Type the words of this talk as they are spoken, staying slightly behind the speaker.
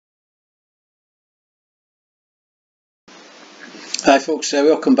Hi folks,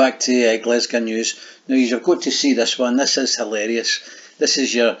 welcome back to Glasgow News. Now you've got to see this one, this is hilarious. This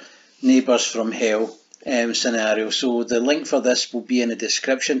is your Neighbours from Hell scenario. So the link for this will be in the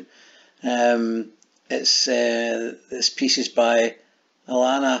description. This piece is by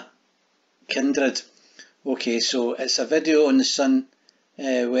Alana Kindred. Okay, so it's a video on the Sun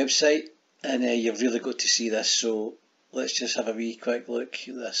website, and you've really got to see this, so let's just have a wee quick look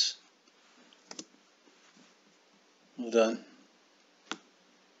at this. Hold on.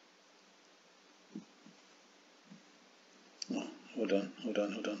 Hold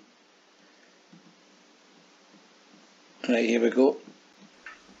on. Right, here we go.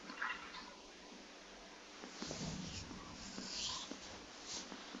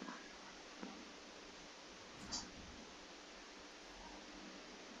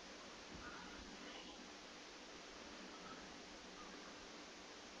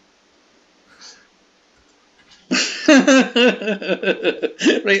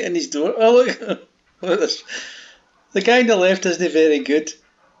 Right in his door. Oh look, look at this. The guy on the left isn't very good.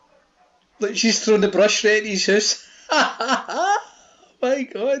 Look, she's thrown the brush right at his house. My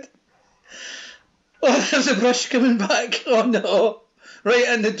God. Oh, there's a brush coming back. Oh no. Right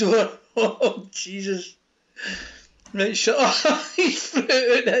in the door. Oh, Jesus. Right, shut up. He threw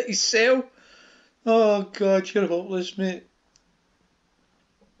it out at his cell. Oh, God, you're hopeless, mate.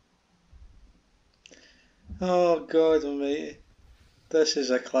 Oh, God almighty. This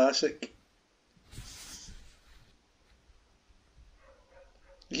is a classic.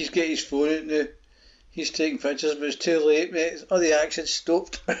 He's got his phone out now. He's taking pictures, but it's too late, mate. Oh, the action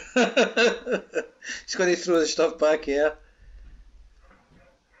stopped. He's going to throw the stuff back here.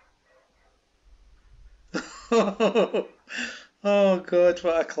 Oh, God,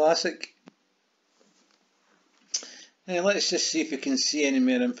 what a classic. Let's just see if we can see any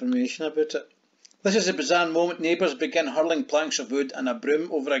more information about it. This is a bizarre moment. Neighbours begin hurling planks of wood and a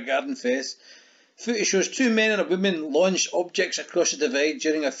broom over a garden fence. Footage shows two men and a woman launch objects across the divide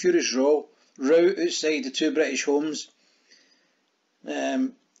during a furious row outside the two British homes.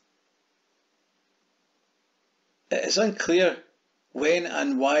 It is unclear when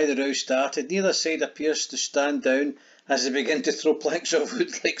and why the row started. Neither side appears to stand down as they begin to throw planks of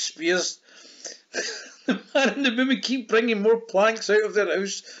wood like spears. The man and the woman keep bringing more planks out of their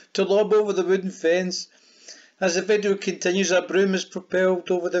house to lob over the wooden fence. As the video continues, a broom is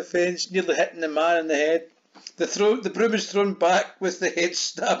propelled over the fence, nearly hitting the man in the head. The broom is thrown back with the head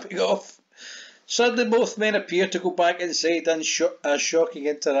snapping off. Suddenly both men appear to go back inside and a shocking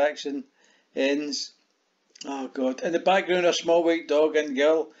interaction ends. Oh God. In the background, a small white dog and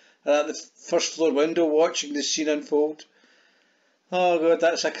girl are at the first floor window watching the scene unfold. Oh God,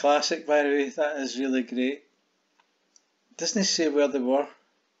 that's a classic, by the way. That is really great. Doesn't it say where they were?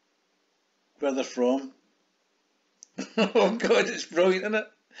 Where they're from? Oh God, it's brilliant, isn't it?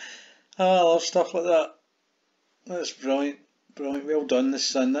 Oh, I love stuff like that. That's brilliant. Brilliant. Well done, The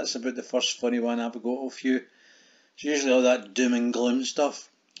Sun. That's about the first funny one I've got off you. It's usually all that doom and gloom stuff.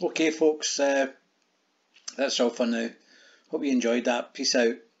 Okay, folks, that's all for now. Hope you enjoyed that. Peace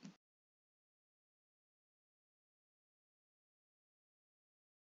out.